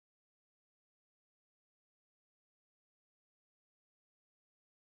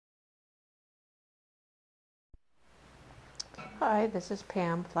Hi, this is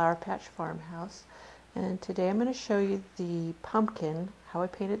Pam, Flower Patch Farmhouse, and today I'm going to show you the pumpkin, how I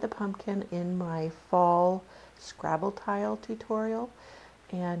painted the pumpkin in my fall Scrabble tile tutorial.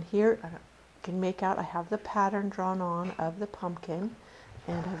 And here you can make out I have the pattern drawn on of the pumpkin,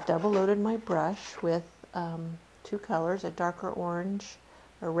 and I've double loaded my brush with two colors, a darker orange,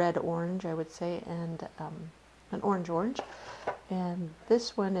 a red orange I would say, and an orange. And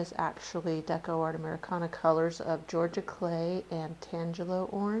this one is actually Deco Art Americana colors of Georgia Clay and Tangelo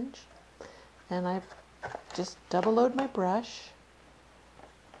Orange. And I've just double load my brush,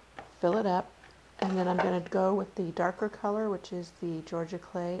 fill it up, and then I'm going to go with the darker color, which is the Georgia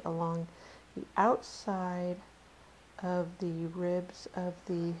Clay, along the outside of the ribs of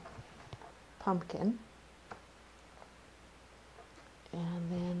the pumpkin. And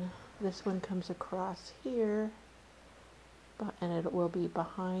then this one comes across here, and it will be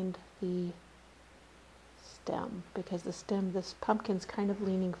behind the stem, because the stem, this pumpkin's kind of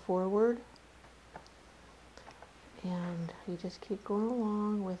leaning forward. And you just keep going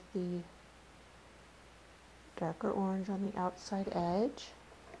along with the darker orange on the outside edge.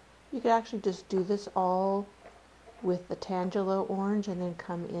 You could actually just do this all with the Tangelo orange and then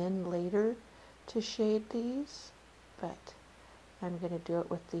come in later to shade these, but I'm going to do it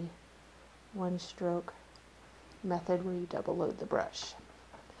with the one stroke method where you double load the brush,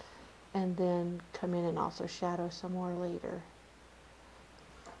 and then come in and also shadow some more later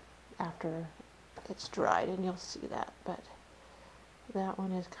after it's dried, and you'll see that. But that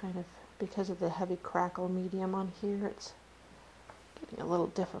one is kind of, because of the heavy crackle medium on here, it's getting a little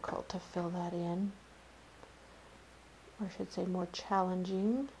difficult to fill that in, or I should say more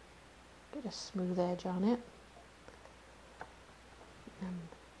challenging. Get a smooth edge on it and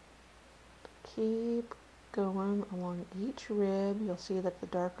keep going along each rib. You'll see that the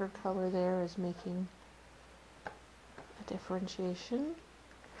darker color there is making a differentiation.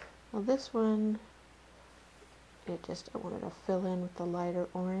 Now this one, I wanted to fill in with the lighter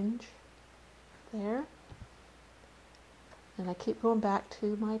orange there. And I keep going back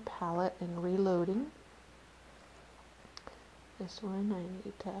to my palette and reloading. This one I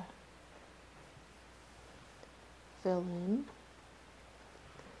need to fill in.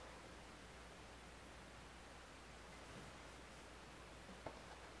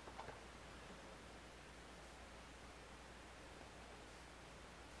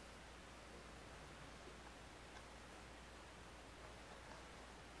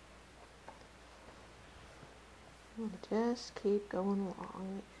 Just keep going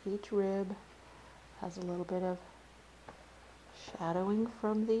along. Each rib has a little bit of shadowing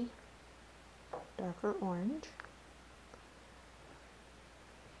from the darker orange.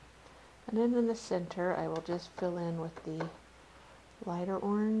 And then in the center, I will just fill in with the lighter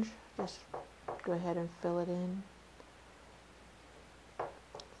orange. Just go ahead and fill it in.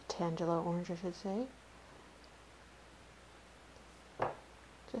 Tangelo orange, I should say.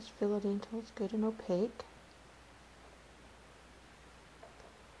 Just fill it in until it's good and opaque.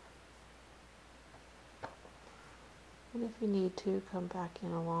 And if you need to, come back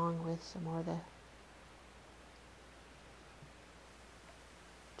in along with some more of the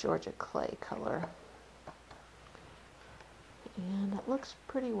Georgia Clay color. And it looks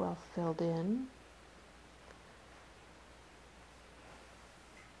pretty well filled in.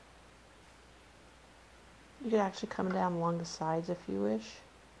 You could actually come down along the sides if you wish.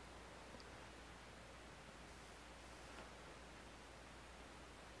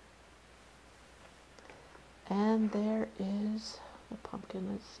 And there is the pumpkin.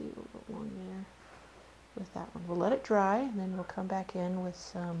 Let's see, we'll go along there with that one. We'll let it dry, and then we'll come back in with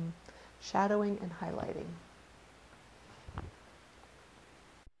some shadowing and highlighting.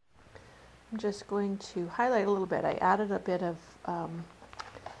 I'm just going to highlight a little bit. I added a bit of a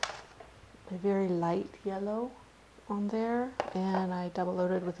very light yellow on there, and I double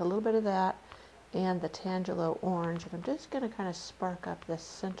loaded with a little bit of that and the Tangelo orange. And I'm just going to kind of spark up this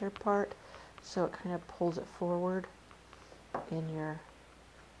center part so it kind of pulls it forward in your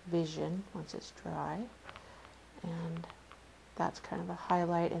vision once it's dry. And that's kind of a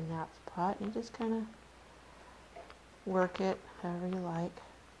highlight in that spot. You just kind of work it however you like.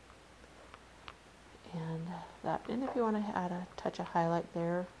 And if you want to add a touch of highlight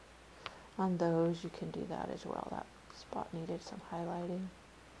there on those, you can do that as well. That spot needed some highlighting.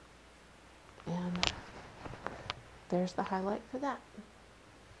 And there's the highlight for that.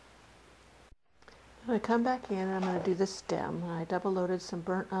 I come back in and I'm going to do the stem. I double loaded some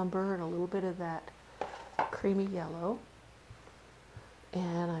burnt umber and a little bit of that creamy yellow.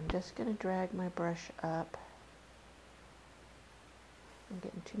 And I'm just going to drag my brush up. I'm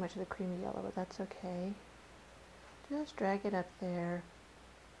getting too much of the creamy yellow, but that's okay. just drag it up there.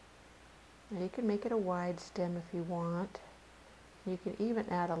 Now you can make it a wide stem if you want. You can even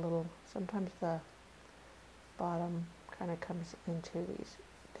add a little, sometimes the bottom kind of comes into these,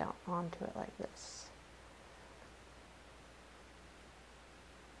 down onto it like this.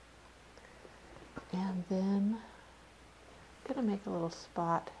 And then I'm going to make a little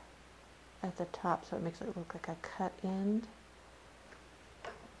spot at the top so it makes it look like a cut end.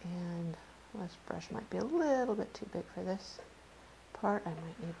 And this brush might be a little bit too big for this part. I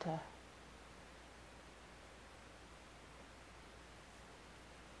might need to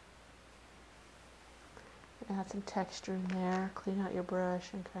add some texture in there, clean out your brush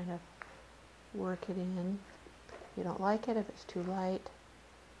and kind of work it in. If you don't like it, if it's too light,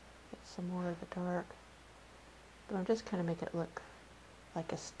 get some more of the dark. But I'm just kind of making it look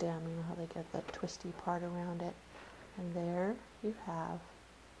like a stem. You know how they get that twisty part around it. And there you have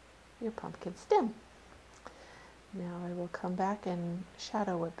your pumpkin stem. Now I will come back and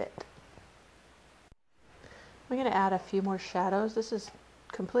shadow a bit. I'm going to add a few more shadows. This is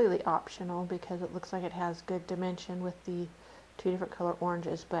completely optional because it looks like it has good dimension with the two different color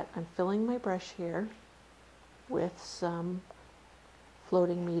oranges, but I'm filling my brush here with some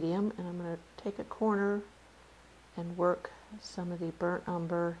floating medium, and I'm going to take a corner and work some of the burnt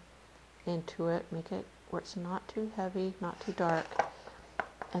umber into it, make it where it's not too heavy, not too dark.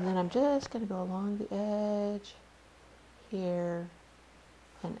 And then I'm just going to go along the edge here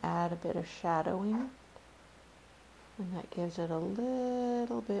and add a bit of shadowing. And that gives it a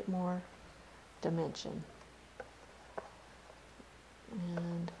little bit more dimension.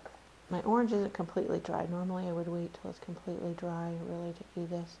 And my orange isn't completely dry. Normally I would wait till it's completely dry really to do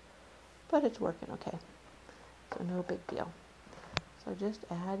this, but it's working okay. So no big deal. So just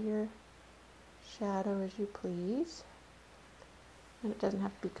add your shadow as you please. And it doesn't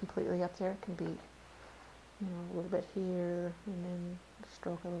have to be completely up there. It can be, you know, a little bit here and then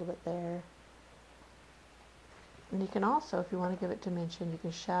stroke a little bit there. And you can also, if you want to give it dimension, you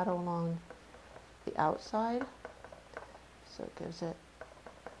can shadow along the outside, so it gives it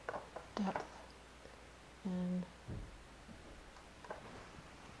depth. And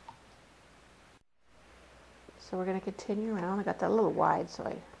so we're going to continue around. I got that a little wide, so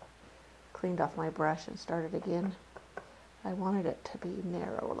I cleaned off my brush and started again. I wanted it to be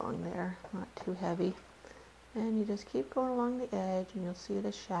narrow along there, not too heavy. And you just keep going along the edge, and you'll see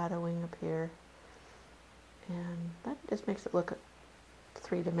the shadowing appear. And that just makes it look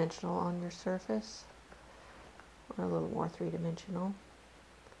three-dimensional on your surface, or a little more three-dimensional.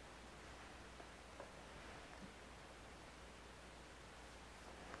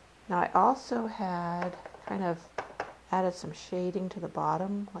 Now I also had kind of added some shading to the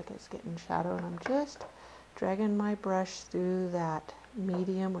bottom, like it's getting shadow, and I'm just dragging my brush through that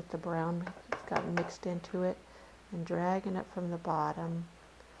medium with the brown that's gotten mixed into it and dragging it from the bottom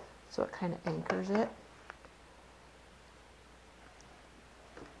so it kind of anchors it.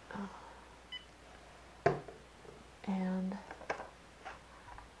 And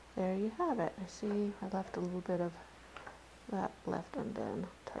there you have it. I see I left a little bit of that left undone.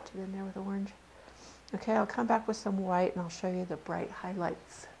 Touch it in there with orange. Okay, I'll come back with some white and I'll show you the bright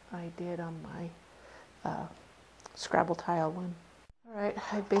highlights I did on my Scrabble tile one. Alright,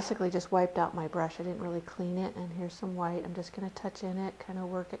 I basically just wiped out my brush. I didn't really clean it, and here's some white. I'm just going to touch in it, kind of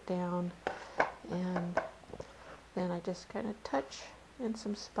work it down, and then I just kind of touch in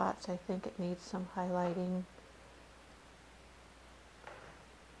some spots I think it needs some highlighting.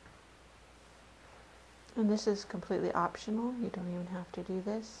 And this is completely optional. You don't even have to do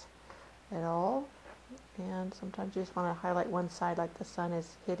this at all. And sometimes you just want to highlight one side, like the sun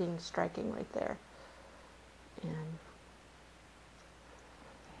is hitting, striking right there. And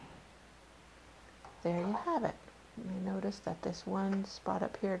there you have it. You notice that this one spot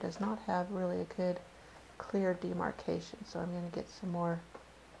up here does not have really a good clear demarcation. So I'm going to get some more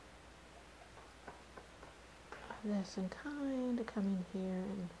of this and kind of come in here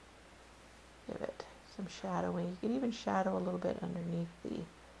and give it some shadowing. You can even shadow a little bit underneath the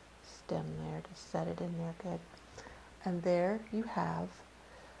stem there to set it in there good. And there you have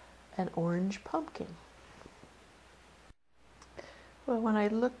an orange pumpkin. Well, when I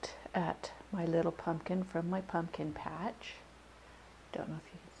looked at my little pumpkin from my pumpkin patch, don't know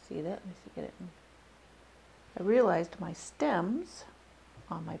if you can see that. Let me see, get it in. I realized my stems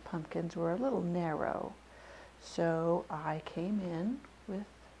on my pumpkins were a little narrow. So I came in with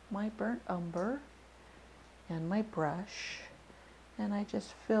my burnt umber and my brush, and I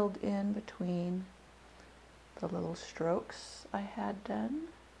just filled in between the little strokes I had done.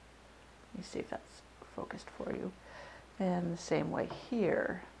 Let me see if that's focused for you. And the same way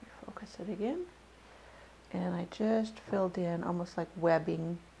here, focus it again. and I just filled in almost like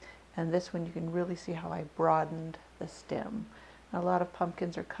webbing, and this one you can really see how I broadened the stem. A lot of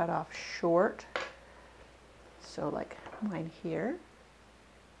pumpkins are cut off short, so like mine here,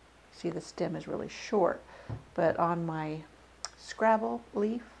 see the stem is really short, but on my Scrabble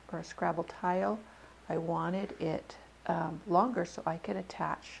leaf or a Scrabble tile, I wanted it longer so I could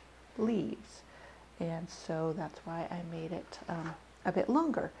attach leaves, and so that's why I made it a bit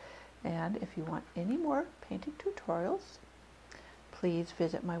longer. And if you want any more painting tutorials, please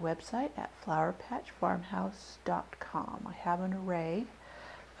visit my website at flowerpatchfarmhouse.com. I have an array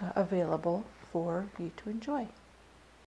available for you to enjoy.